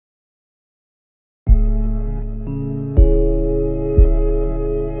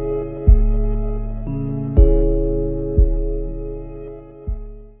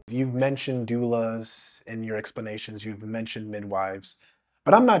mentioned doulas in your explanations, you've mentioned midwives,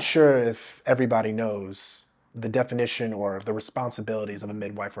 but I'm not sure if everybody knows the definition or the responsibilities of a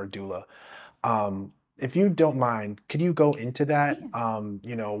midwife or doula. If you don't mind, could you go into that?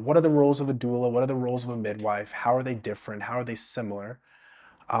 Yeah. What are the roles of a doula? What are the roles of a midwife? How are they different? How are they similar?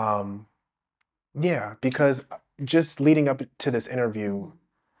 Um, yeah, because just leading up to this interview,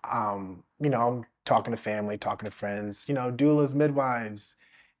 Mhm. I'm talking to family, talking to friends, doulas, midwives.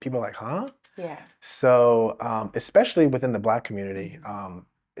 People are like, huh? Yeah. So, especially within the Black community, Mhm.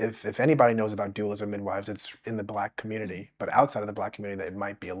 if anybody knows about doulas or midwives, it's in the Black Mhm. community. But outside of the Black community, it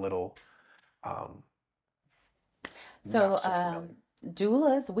might be a little um, not So, so familiar.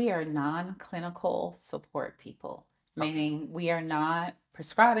 doulas, we are non-clinical support people, Okay. meaning we are not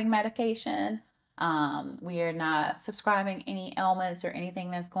prescribing medication. We are not subscribing any ailments or anything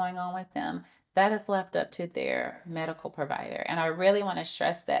that's going on with them. That is left up to their medical provider. And I really want to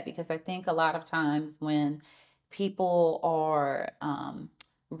stress that because I think a lot of times when people are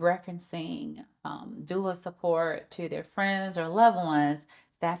referencing doula support to their friends or loved ones,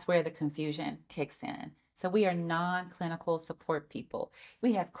 that's where the confusion kicks in. So we are non-clinical support people.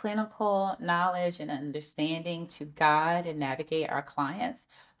 We have clinical knowledge and understanding to guide and navigate our clients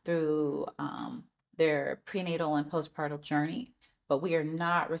through their prenatal and postpartum journey, but we are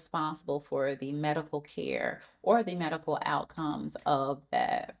not responsible for the medical care or the medical outcomes of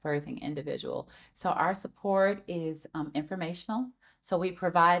that birthing individual. So our support is informational. So we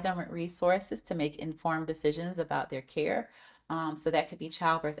provide them with resources to make informed decisions about their care. So that could be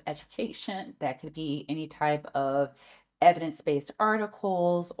childbirth education, that could be any type of evidence-based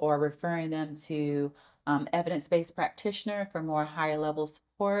articles or referring them to evidence-based practitioner for more higher level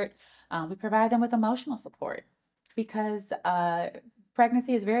support. We provide them with emotional support because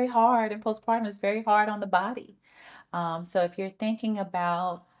pregnancy is very hard and postpartum is very hard on the body. So if you're thinking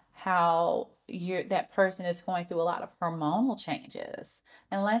about how that person is going through a lot of hormonal changes,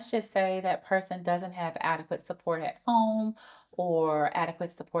 and let's just say that person doesn't have adequate support at home or adequate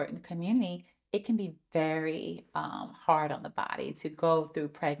support in the community, it can be very hard on the body to go through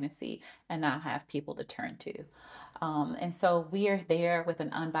pregnancy and not have people to turn to. And so we are there with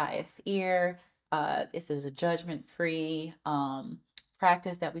an unbiased ear. This is a judgment-free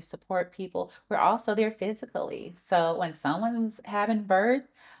practice that we support people. We're also there physically. So when someone's having birth,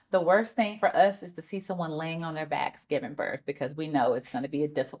 the worst thing for us is to see someone laying on their backs giving birth because we know it's going to be a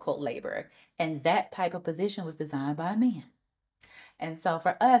difficult labor. And that type of position was designed by a man. And so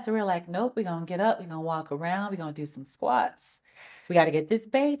for us, we're like, nope, we're going to get up, we're going to walk around, we're going to do some squats. We got to get this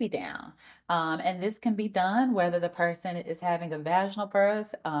baby down. And this can be done whether the person is having a vaginal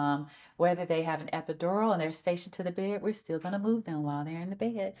birth, whether they have an epidural and they're stationed to the bed, we're still going to move them while they're in the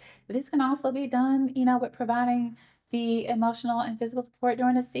bed. But this can also be done, with providing the emotional and physical support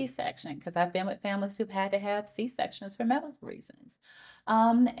during a C-section, because I've been with families who've had to have C-sections for medical reasons.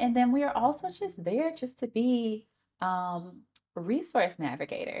 And then we are also just there just to be um, resource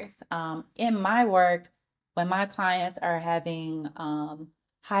navigators. In my work, when my clients are having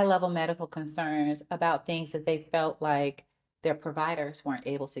high level medical concerns about things that they felt like their providers weren't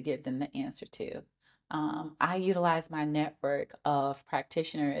able to give them the answer to, I utilize my network of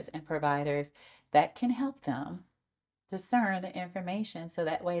practitioners and providers that can help them discern the information so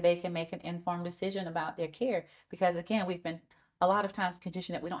that way they can make an informed decision about their care. Because again, we've been a lot of times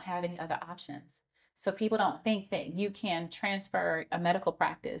conditioned that we don't have any other options. So people don't think that you can transfer a medical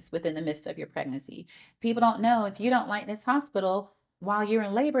practice within the midst of your pregnancy. People don't know if you don't like this hospital while you're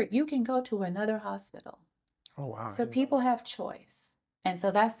in labor, you can go to another hospital. Oh wow, I So didn't know people that. have choice. And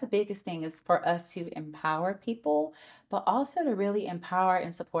so that's the biggest thing is for us to empower people, but also to really empower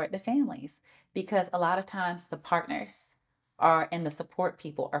and support the families because a lot of times the partners are and the support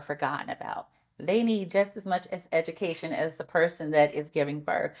people are forgotten about. They need just as much as education as the person that is giving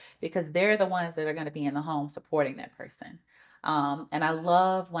birth because they're the ones that are going to be in the home supporting that person. And I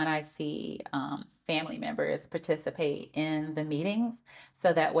love when I see family members participate in the meetings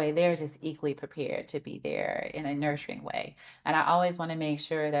so that way they're just equally prepared to be there in a nurturing way. And I always want to make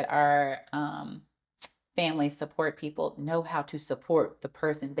sure that our family support people know how to support the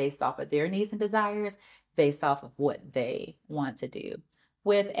person based off of their needs and desires, based off of what they want to do.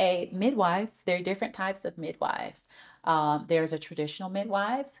 With a midwife, there are different types of midwives. There's a traditional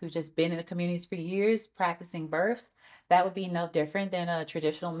midwives who just been in the communities for years practicing births. That would be no different than a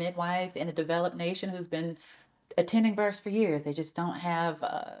traditional midwife in a developed nation who's been attending births for years. They just don't have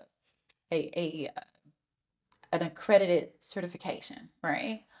a an accredited certification,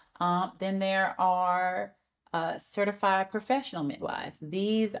 right? Then there are certified professional midwives.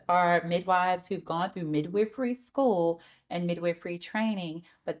 These are midwives who've gone through midwifery school and midwifery training,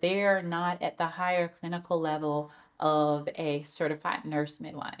 but they're not at the higher clinical level of a certified nurse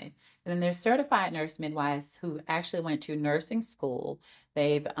midwife. And then there's certified nurse midwives who actually went to nursing school.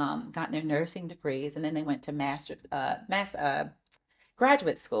 They've gotten their nursing degrees, and then they went to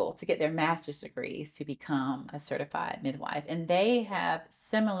graduate school to get their master's degrees to become a certified midwife. And they have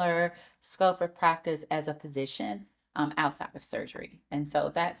similar scope of practice as a physician outside of surgery. And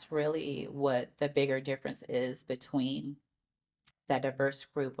so that's really what the bigger difference is between that diverse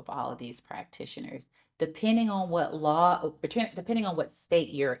group of all of these practitioners. Depending on what law, depending on what state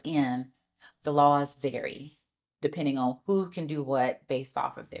you're in, the laws vary depending on who can do what based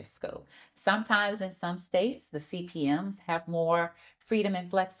off of their scope. Sometimes in some states, the CPMs have more freedom and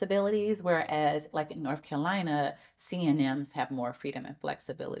flexibilities, whereas like in North Carolina, CNMs have more freedom and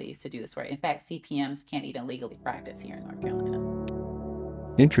flexibilities to do this work. In fact, CPMs can't even legally practice here in North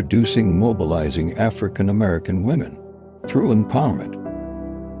Carolina. Introducing mobilizing African American women through empowerment.